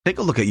Take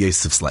a look at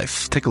Yosef's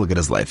life. Take a look at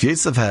his life.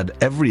 Yosef had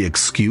every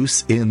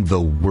excuse in the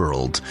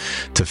world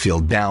to feel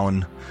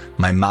down.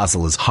 My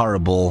mazel is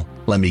horrible.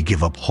 Let me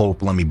give up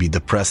hope. Let me be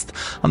depressed.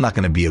 I'm not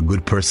going to be a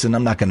good person.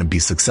 I'm not going to be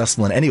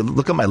successful in any.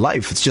 Look at my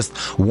life. It's just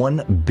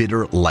one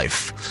bitter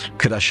life.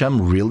 Could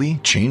Hashem really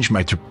change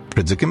my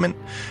predicament?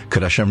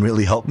 Could Hashem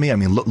really help me? I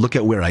mean, look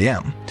at where I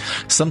am.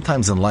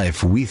 Sometimes in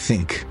life, we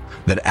think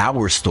that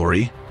our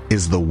story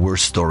is the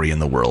worst story in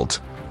the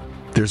world.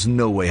 There's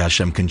no way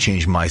Hashem can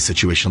change my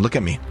situation. Look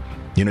at me.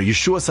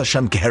 Yeshua's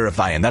Hashem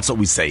keherafayin. That's what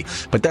we say.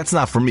 But that's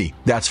not for me.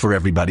 That's for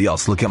everybody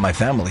else. Look at my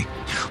family.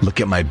 Look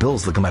at my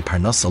bills. Look at my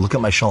parnasa. Look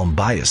at my shalom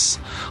bayis.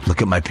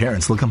 Look at my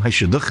parents. Look at my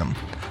shidduchim.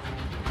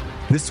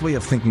 This way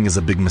of thinking is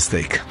a big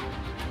mistake.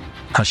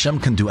 Hashem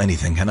can do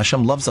anything, and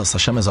Hashem loves us.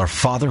 Hashem is our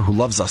Father who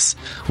loves us.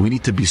 We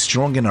need to be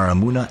strong in our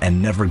amunah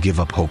and never give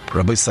up hope.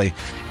 Rabbis say,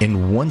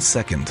 in 1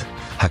 second,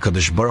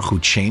 HaKadosh Baruch Hu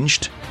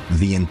changed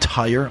the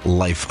entire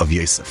life of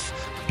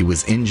Yosef. He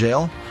was in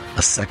jail.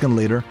 A second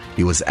later,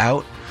 he was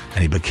out,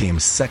 and he became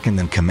second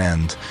in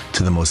command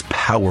to the most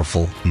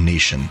powerful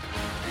nation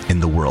in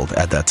the world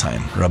at that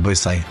time. Rabbi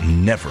say,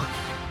 never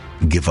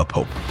give up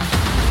hope.